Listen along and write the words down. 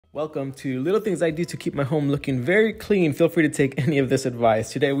Welcome to Little Things I Do to Keep My Home Looking Very Clean. Feel free to take any of this advice.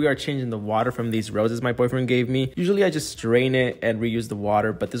 Today we are changing the water from these roses my boyfriend gave me. Usually I just strain it and reuse the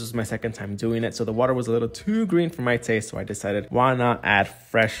water, but this was my second time doing it, so the water was a little too green for my taste, so I decided why not add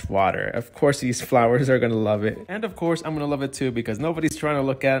fresh water. Of course these flowers are gonna love it, and of course I'm gonna love it too because nobody's trying to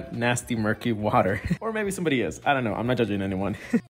look at nasty murky water. Or maybe somebody is. I don't know, I'm not judging anyone.